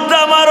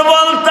ঘুরতাম আর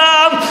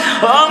বলতাম,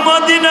 ও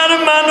মদিনার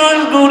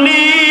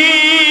মানুষগুলি,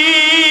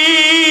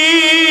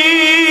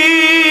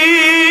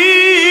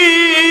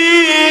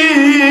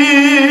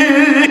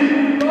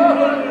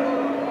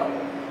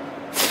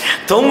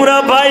 তোমরা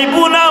ভাই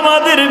বোন,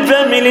 আমাদের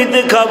ফ্যামিলিতে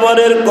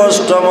খাবারের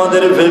কষ্ট,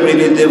 আমাদের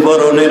ফ্যামিলিতে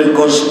পরনের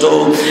কষ্ট।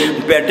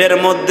 পেটের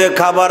মধ্যে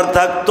খাবার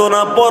থাকতো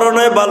না,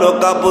 পরনে ভালো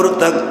কাপড়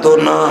থাকতো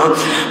না।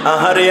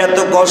 আহারে, এত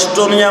কষ্ট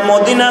নিয়ে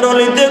মদিনার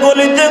অলিতে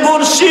গলিতে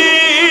ঘুরছি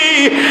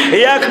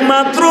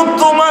একমাত্র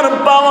তোমার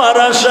পাওয়ার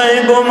আশায়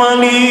গো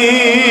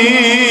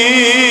মালিক।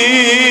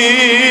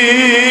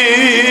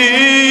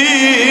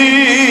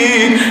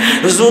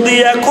 যদি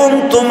এখন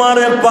তোমার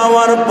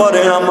পাওয়ার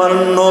পরে আমার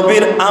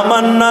নবীর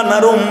আমার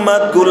নানার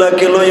উম্মত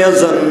গুলাকে লইয়া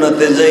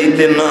জান্নাতে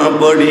যাইতে না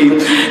পারি,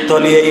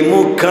 তাহলে এই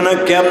মুখখানা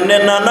কেমনে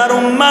নানার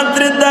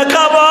উম্মতরে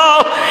দেখাবো?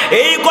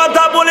 এই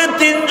কথা বলে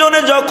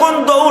তিনজনে যখন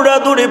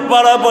দৌড়াদৌড়ি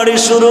পাড়াপাড়ি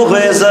শুরু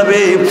হয়ে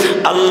যাবে,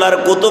 আল্লাহর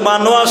কুতুব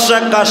আনোয়ার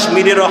শাহ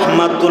কাশ্মীরি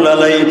রহমাতুল্লাহ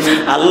আলাইহি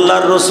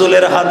আল্লাহর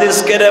রসুলের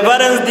হাদিসকে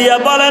রেফারেন্স দিয়া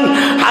বলেন,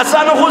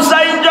 হাসান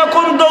হুসাইন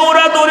যখন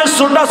দৌড়াদৌড়ি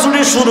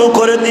ছোটাছুটি শুরু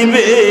করে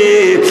দিবে,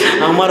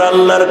 আমার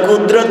আল্লাহর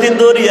কুদরতি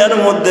দরিয়ার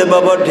মধ্যে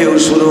বাবা ঢেউ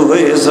শুরু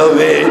হয়ে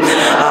যাবে।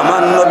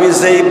 আমার নবী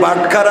সেই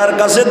বাটখারার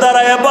কাছে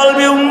দাঁড়ায়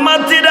বলবি,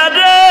 উম্মতিরা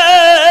রে,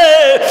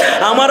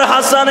 আমার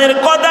হাসানের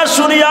কথা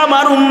শুনিয়া,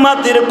 আমার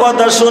উম্মতির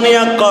কথা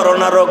শুনিয়া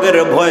করোনা রোগের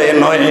ভয়ে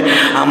নয়,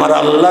 আমার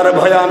আল্লাহর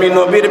ভয়ে আমি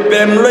নবীর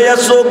প্রেম লইয়া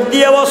চোখ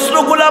দিয়ে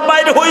অশ্রুগুলা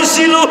বাইর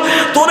হইছিল,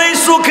 তোর এই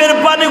চোখের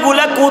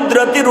পানিগুলা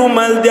কুদরতি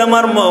রুমাল দিয়ে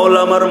আমার মাওলা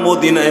আমার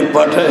মদিনায়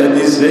পাঠায়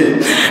দিছে।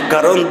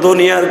 কারণ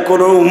দুনিয়ার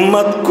কোন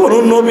উম্মত কোন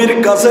নবীর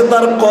কাছে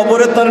তার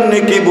কবরে তার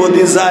নেকি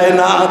বদি যায়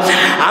না।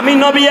 আমি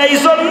নবী এই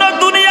জন্য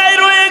দুনিয়ায়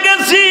রয়ে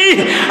গেছি,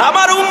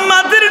 আমার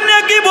উম্মতের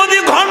নেকি বদি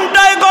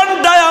ঘন্টায়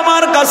ঘন্টায়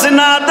আমার কাছে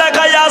না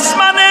দেখায়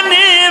আসমানে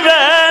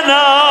নিবে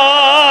না।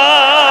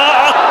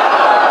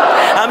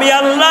 আমি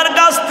আল্লাহর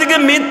কাছ থেকে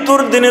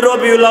মৃত্যুর দিনে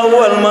রবিউল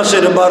আউয়াল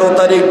মাসের 12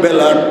 তারিখ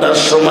বেলা 8টার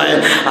সময়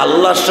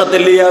আল্লাহর সাথে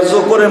লিয়াজু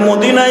করে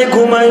মদিনায়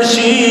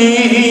ঘুমাইছি।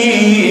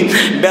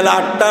 বেলা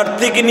 8টার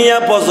থেকে নিয়ে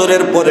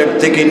ফজরের পরের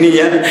থেকে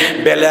নিয়ে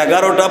বেলা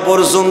 11টা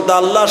পর্যন্ত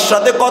আল্লাহর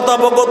সাথে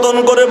কথোপকথন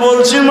করে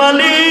বলছি,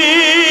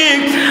 মালিক,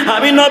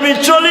 আমি নবী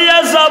চলিয়া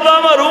যাব,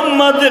 আমার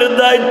উম্মতের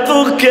দায়িত্ব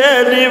কে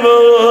নিব?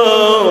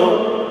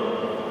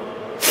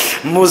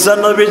 মুসা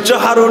নবী,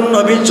 হারুন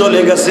নবী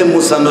চলে গেছে,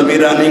 মুসা নবী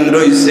রানিং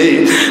রইছে,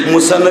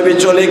 মুসা নবী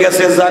চলে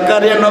গেছে,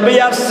 জাকারিয়া নবী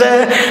আসছে,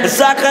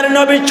 জাকারিয়া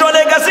নবী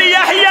চলে গেছে,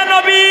 ইয়াহিয়া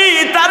নবী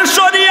তার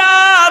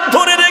শরিয়াত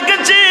ধরে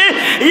রেখেছে,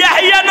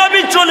 ইয়াহিয়া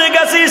নবী চলে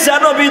গেছে, ঈসা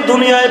নবী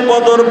দুনিয়ায়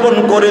পদার্পণ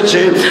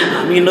করেছে,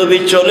 আমি নবী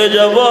চলে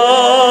যাব।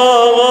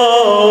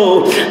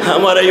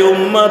 আমার এই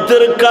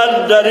উম্মতের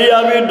কান্ডারি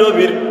আমি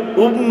নবীর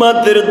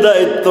উম্মতের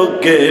দায়িত্ব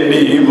কে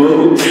নিব?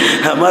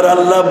 আমার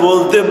আল্লাহ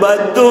বলতে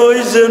বাধ্য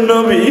হয়েছে,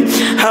 নবী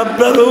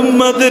আপনার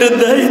উম্মতের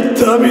দায়িত্ব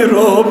আমি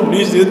রব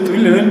নিজে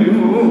তুলে নিব।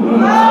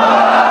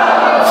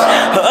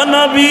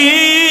 নবী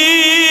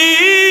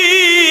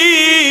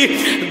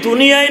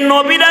দুনিয়ায়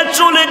নবীরা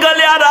চলে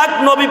গেলে আর এক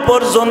নবী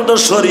পর্যন্ত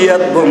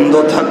শরীয়ত বন্ধ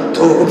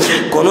থাকতো,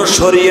 কোন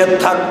শরীয়ত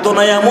থাকতো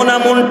না। এমন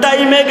এমন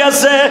টাইমে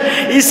গেছে,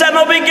 ঈসা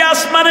নবীকে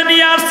আসমানে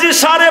নিয়ে আসছি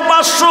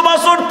 550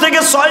 বছর থেকে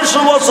 600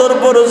 বছর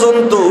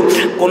পর্যন্ত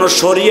কোন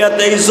শরীয়ত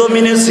এই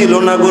জমিনে ছিল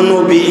না গো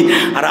নবী।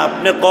 আর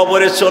আপনি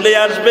কবরে চলে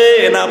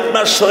আসবেন,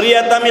 আপনার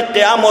শরীয়ত আমি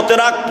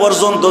কিয়ামতের আগ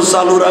পর্যন্ত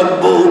চালু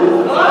রাখবো।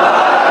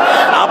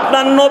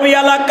 আপনার নবী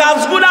আলা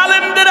কাজগুলো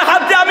আলেমদের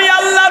হাতে আমি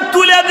আল্লাহ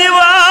তুলে দিব।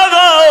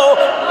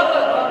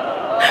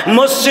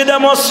 মসজিদে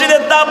মসজিদে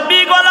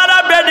তাবলীগওয়ালারা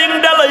বেডিং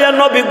ডালাইয়া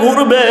নবী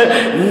ঘুরবে,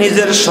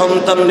 নিজের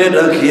সন্তানদের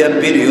রাখিয়া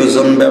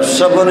প্রিয়জন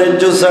ব্যবসা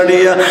বাণিজ্য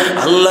ছাড়িয়া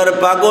আল্লাহর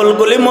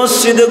পাগলগুলি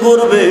মসজিদে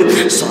ঘুরবে,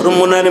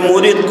 সরমনার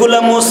মুরিদগুলা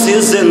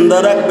মসজিদ জিন্দা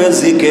রাখবে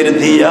জিকির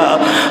দিয়া।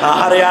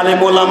 আহারে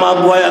আলেম ওলামা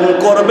বয়ান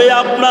করবে,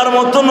 আপনার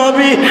মতো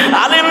নবী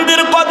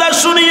আলেমদের কথা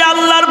শুনিয়া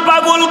আল্লাহর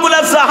পাগলগুলা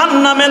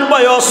জাহান্নামের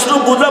ভয়ে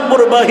অশ্রুগুলা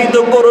প্রবাহিত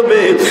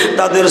করবে।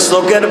 তাদের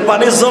চোখের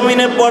পানি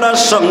জমিনে পড়ার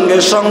সঙ্গে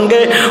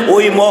সঙ্গে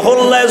ওই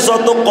মহল্লায়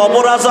যত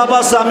কবর আযাব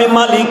আছে আমি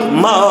মালিক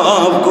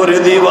মাফ করে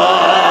দিবা।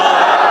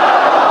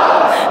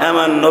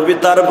 আমার নবী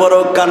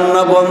তারপরও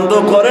কান্না বন্ধ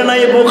করে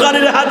নাই।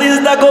 বুখারীর হাদিস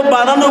দেখো,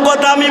 বানানো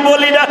কথা আমি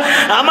বলি না।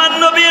 আমার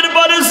নবীর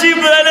পরে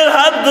জিবরাইলের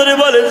হাত ধরে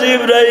বলে,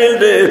 জিবরাইল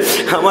রে,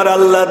 আমার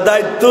আল্লাহ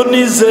দায়িত্ব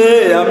নিছে,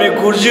 আমি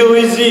খুশি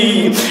হয়েছি,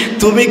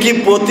 তুমি কি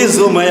প্রতি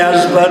জুমায়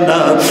আসবা না?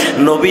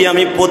 নবী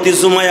আমি প্রতি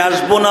জুমায়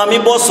আসবো না, আমি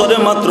বছরে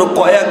মাত্র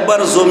কয়েকবার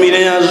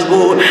জমিনে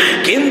আসবো,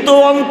 কিন্তু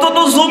অন্তত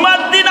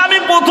জুমার দিন আমি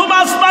প্রথম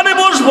আসমানে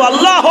বসবো।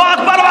 আল্লাহু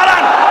আকবার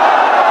বলেন।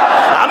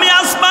 আমি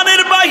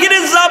আসমানের বাহিরে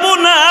যাব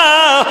না।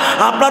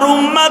 আপনার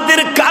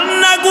উম্মতের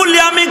কান্নাগুলি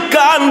আমি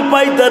কান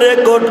পাইতে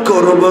রেকর্ড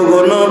করব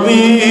গো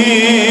নবী।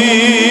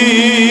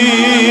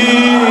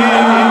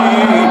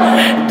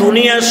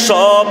 দুনিয়ার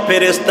সব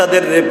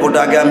ফেরেশতাদের রিপোর্ট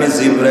আগে আমি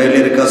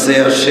জিবরাইলের কাছে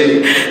আসে,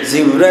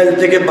 জিবরাইল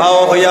থেকে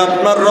ভাওয়া হয়ে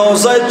আপনার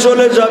রওজায়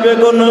চলে যাবে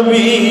গো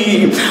নবী।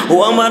 ও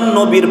আমার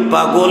নবীর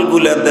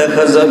পাগলগুলা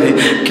দেখা যাবে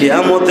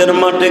কিয়ামতের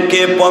মাঠে।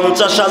 কে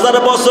 50,000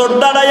 বছর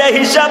দাঁড়াইয়া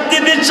হিসাব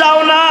দিতে চাও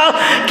না?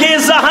 কে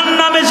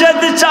জাহান্নামে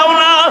যেতে চাও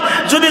না?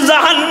 যদি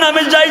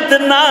জাহান্নামে যাইতে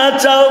না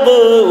চাও গো,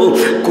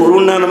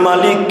 করুণার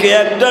মালিককে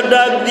একটা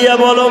ডাক দিয়া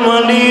বলো,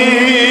 মালিক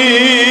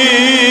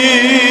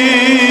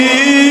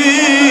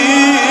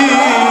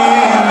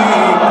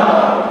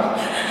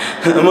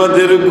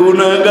আমাদের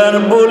গুনাহগার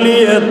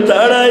বলিয়া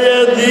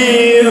তাড়াইয়া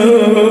দিও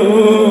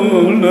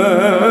না,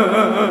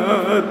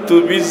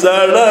 তুমি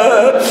ছাড়া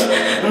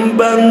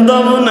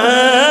বান্ধব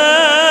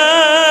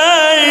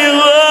নাই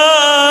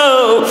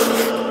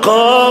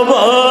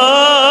কবরে,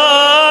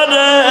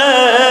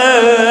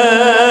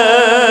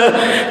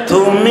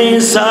 তুমি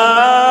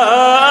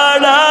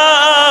ছাড়া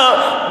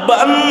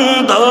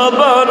বান্ধব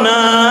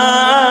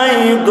নাই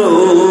গো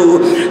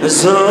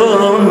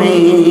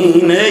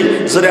জমিনে।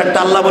 জোরে একটা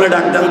আল্লাহ বলে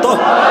ডাক দেন তো,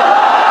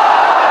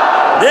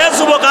 রে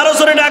যুবক, আরো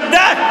জোরে ডাক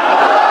দে।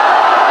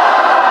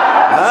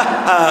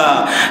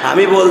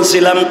 আমি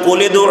বলছিলাম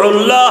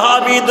কুলিদুল্লাহ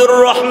হাবিদুর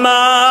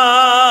রহমান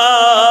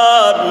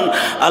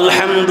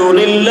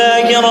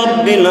আলহামদুলিল্লাহি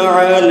রাব্বিল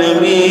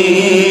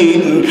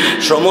আলামিন।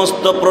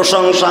 সমস্ত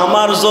প্রশংসা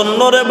আমার জন্য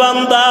রে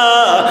বান্দা।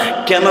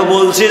 কেন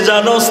বলছি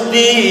জানোস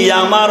কি?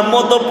 আমার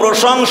মতো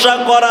প্রশংসা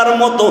করার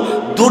মতো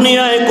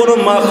দুনিয়ায় কোনো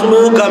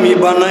মাখলুক আমি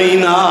বানাই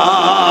না।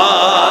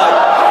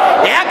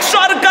 এক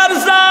সরকার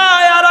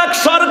যায় আর এক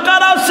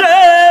সরকার আসে,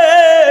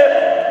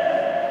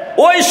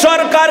 ওই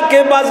সরকারকে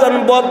বাজান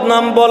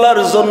বদনাম বলার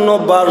জন্য,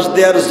 বাস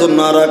দেওয়ার জন্য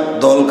আর এক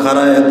দল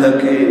খাড়ায়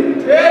থাকে।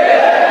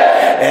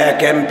 এক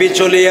এমপি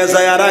চলিয়া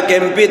যায়, আর এক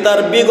এমপি তার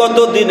বিগত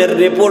দিনের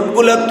রিপোর্ট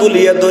গুলা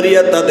তুলিয়া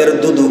ধরিয়া তাদের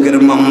দুদুকের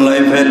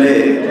মামলায় ফেলে।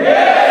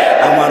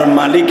 আমার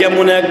মালিক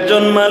এমন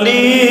একজন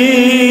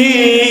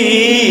মালিক,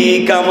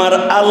 আমার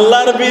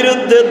আল্লাহর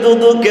বিরুদ্ধে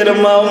দুদুকের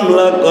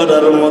মামলা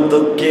করার মতো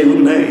কেউ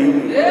নাই।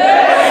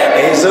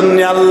 এই জন্য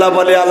আল্লাহ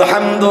বলে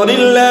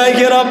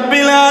আলহামদুলিল্লাহি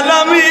রাব্বিল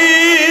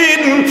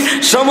আলামিন।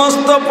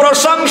 সমস্ত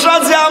প্রশংসা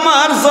যে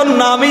আমার জন্য,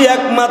 আমি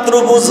একমাত্র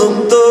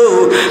উপযুক্ত,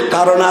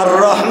 কারণ আর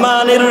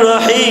রহমানির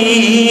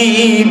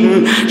রহিম,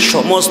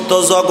 সমস্ত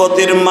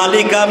জগতের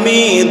মালিক আমি,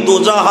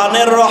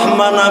 দুজাহানের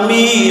রহমান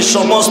আমি,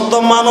 সমস্ত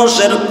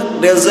মানুষের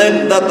রিজিক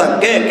দাতা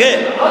কে? কে?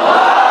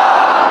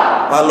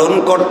 পালন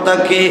কর্তা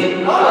কে?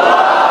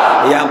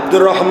 এই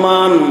আব্দুর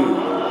রহমান।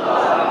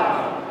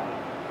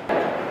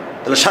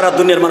 তাহলে সারা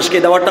দুনিয়ার মানুষকে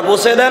এই দাওয়াতটা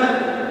পৌঁছে দেন।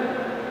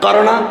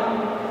 কারণ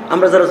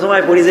আমরা যারা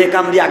জমায় পড়ি যে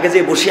কাম দিয়ে আগে যে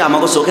বসি,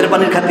 আমাকে চোখের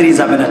পানির খাতিরই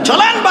যাবে না।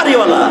 চলেন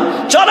বাড়িওয়ালা,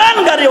 চলেন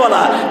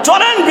গাড়িওয়ালা,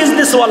 চলেন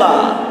বিজনেসওয়ালা,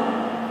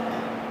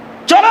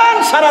 চলেন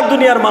সারা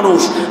দুনিয়ার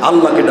মানুষ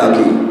আল্লাহকে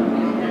ডাকি।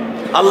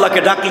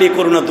 আল্লাহকে ডাকলে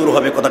করুণা দূর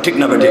হবে, কথা ঠিক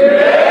না বেঠে?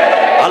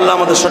 আল্লাহ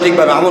আমাদের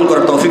সঠিকভাবে আমল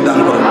করার তৌফিক দান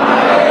করুন।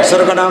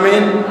 সরকার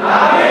আমিন।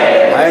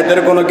 হায়াতের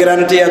কোনো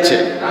গ্যারান্টি আছে?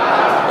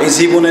 এই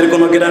জীবনের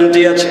কোনো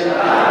গ্যারান্টি আছে?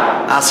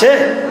 আছে?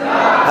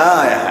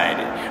 হায় হায়।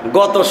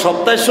 গত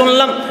সপ্তাহে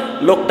শুনলাম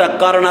লোকটা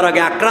করোনার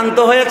আগে আক্রান্ত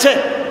হয়েছে,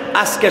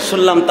 আজকে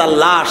শুনলাম তার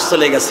লাশ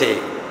চলে গেছে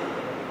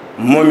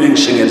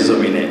ময়মনসিংহের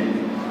জমিনে।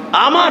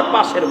 আমার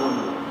পাশের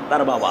বন্ধু,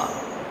 তার বাবা।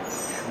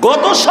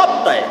 গত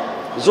সপ্তাহে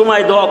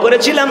জুমায় দোয়া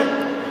করেছিলাম,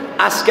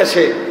 আজকে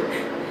সে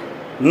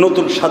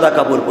নতুন সাদা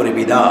কাপড় পরে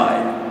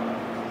বিদায়।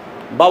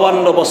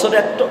 52 বছরের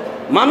একটা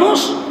মানুষ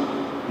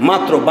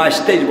মাত্র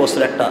 22-23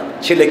 বছর একটা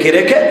ছেলেকে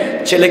রেখে,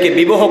 ছেলেকে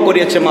বিবাহ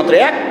করিয়েছে মাত্র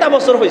 1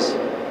 বছর হয়েছে।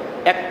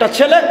 একটা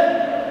ছেলে,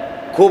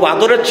 খুব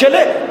আদরের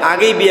ছেলে,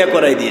 আগেই বিয়ে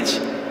করাই দিয়েছে।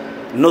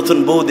 নতুন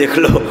বউ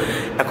দেখলো,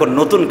 এখন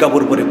নতুন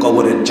কাপড় পরে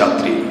কবরের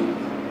যাত্রী।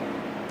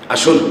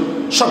 আসুন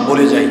সব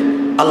বলে যাই,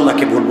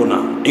 আল্লাহকে ভুলবো না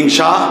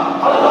ইনশাআল্লাহ,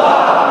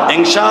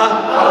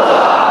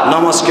 ইনশাআল্লাহ।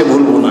 নামাজকে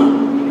ভুলবো না,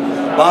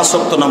 5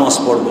 ওয়াক্ত নামাজ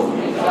পড়বো,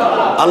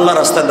 আল্লাহ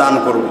রাস্তায় দান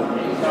করব।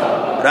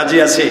 রাজি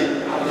আছি?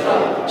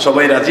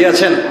 সবাই রাজি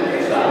আছেন?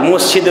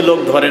 মসজিদে লোক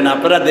ধরে না,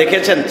 আপনারা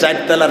দেখেছেন 4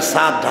 তলার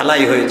ছাদ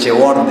ঢালাই হয়েছে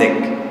অর্ধেক,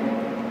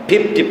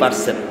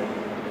 50%,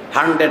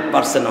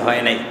 100%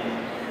 হয় নাই।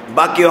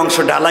 বাকি অংশ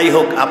ঢালাই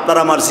হোক, আপনারা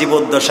আমার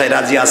জীবদ্দশায়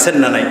রাজি আছেন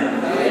না নাই?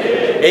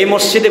 এই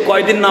মসজিদে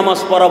কয়দিন নামাজ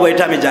পড়াবো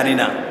এটা আমি জানি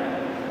না,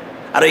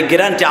 আর ওই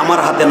গ্যারান্টি আমার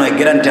হাতে নয়,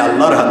 গ্যারান্টি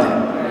আল্লাহর হাতে।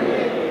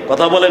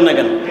 কথা বলেন না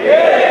কেন?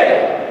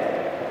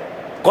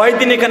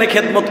 কয়দিন এখানে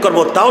খেদমত করব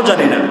তাও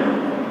জানি না,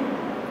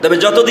 তবে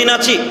যতদিন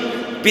আছি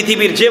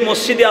পৃথিবীর যে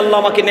মসজিদে আল্লাহ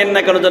আমাকে নেন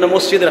না কেন, যেন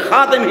মসজিদের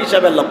খাদেম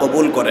হিসাবে আল্লাহ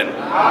কবুল করেন।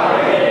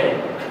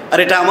 আর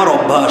এটা আমার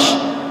অভ্যাস,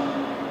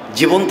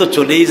 জীবন তো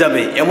চলেই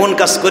যাবে, এমন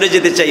কাজ করে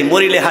যেতে চাই,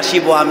 মরিলে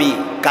হাসিব আমি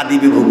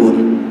কাঁদিবে ভুবন,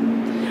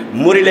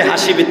 মরিলে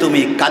হাসিবে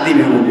তুমি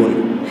কাঁদিবে ভুবন।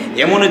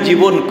 এমন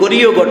জীবন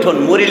করিও গঠন,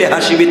 মরিলে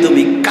হাসিবে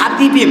তুমি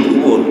কাঁদিবে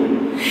ভুবন।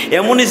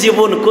 এমনই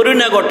জীবন করি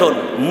না গঠন,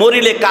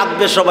 মরিলে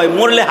কাঁদবে সবাই,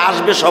 মরলে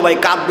হাসবে সবাই,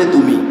 কাঁদবে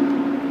তুমি।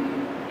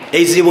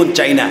 এই জীবন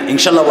চাই না,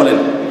 ইনশাল্লাহ বলেন।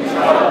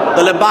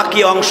 তাহলে বাকি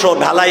অংশ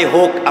ঢালাই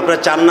হোক, আপনারা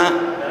চান না?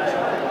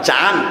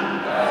 চান।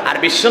 আর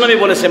বিশ্বনবী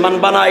বলেছে, মান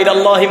বানা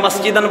ইলাল্লাহি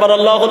মাসজিদান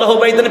বানাল্লাহু লাহু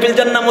বাইতান ফিল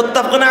জান্নাহ,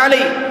 মুত্তাফাকুন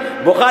আলাইহি।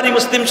 বুখারী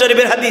মুসলিম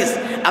শরীফের হাদিস।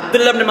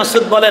 আব্দুল্লাহ ইবনে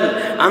মাসউদ বলেন,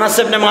 আনাস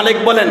ইবনে মালিক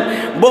বলেন,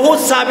 বহু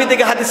সাহাবী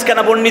থেকে হাদিস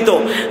কেনা বর্ণিত,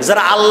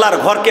 যারা আল্লাহর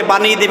ঘরকে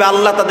বানিয়ে দিবে,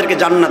 আল্লাহ তাদেরকে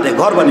জান্নাতে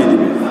ঘর বানিয়ে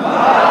দিবে।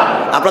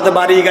 আপনাদের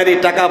বাড়ি গাড়ি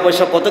টাকা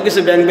পয়সা কত কিছু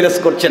ব্যাংক ব্যালেন্স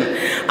করছেন,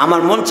 আমার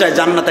মন চায়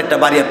জান্নাতে একটা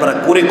বাড়ি আপনারা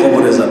করে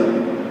কবরে যান।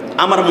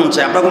 আমার মন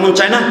চায়, আপনাকে মন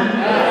চায় না?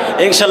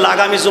 ইনশাল্লাহ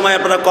আগামী জুমায়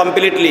আপনারা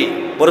কমপ্লিটলি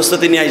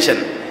প্রস্তুতি নিয়ে আইছেন।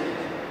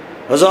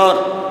 হুজুর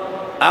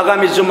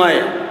আগামী জুমায়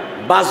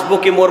বাঁচবো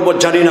কি মরবো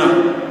জানি না,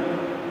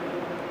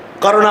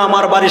 কারণ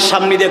আমার বাড়ির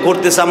সামনে দিয়ে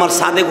ঘুরতেছে, আমার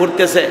ছাদে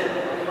ঘুরতেছে,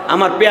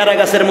 আমার পেয়ারা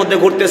গাছের মধ্যে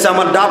ঘুরতেছে,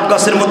 আমার ডাব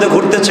গাছের মধ্যে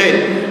ঘুরতেছে,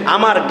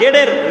 আমার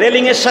গেটের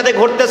রেলিংয়ের সাথে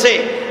ঘুরতেছে,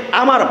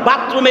 আমার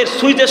বাথরুমের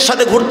সুইচের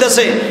সাথে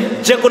ঘুরতেছে।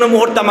 যে কোনো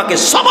মুহূর্তে আমাকে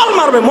সবাল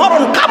মারবে,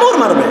 মরণ কামড়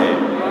মারবে।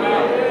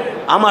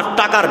 আমার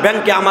টাকার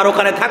ব্যাংকে আমার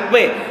ওখানে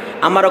থাকবে,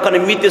 আমার ওখানে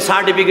মৃত্যু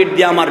সার্টিফিকেট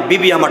দিয়ে আমার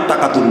বিবি আমার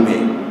টাকা তুলবে।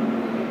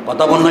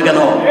 কথা বল না কেন?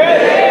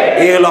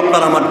 এই হলো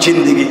আপনার আমার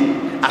জিন্দিগি।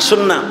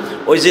 আসুন না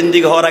ওই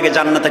জিন্দিগি হওয়ার আগে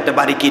জান্নাতে একটা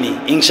বাড়ি কিনি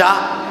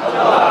ইনশাআল্লাহ।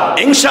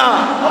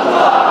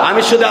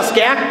 আমি শুধু আজকে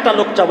একটা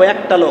লোক চাবো,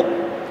 একটা লোক,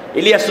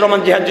 eliasur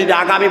রহমান জিহাদি যদি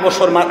আগামী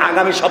বছর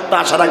আগামী সপ্তাহ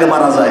আসার আগে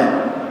মারা যায়,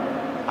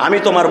 আমি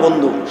তোমার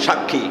বন্ধু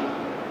সাক্ষী,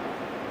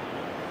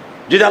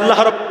 যদি আল্লাহ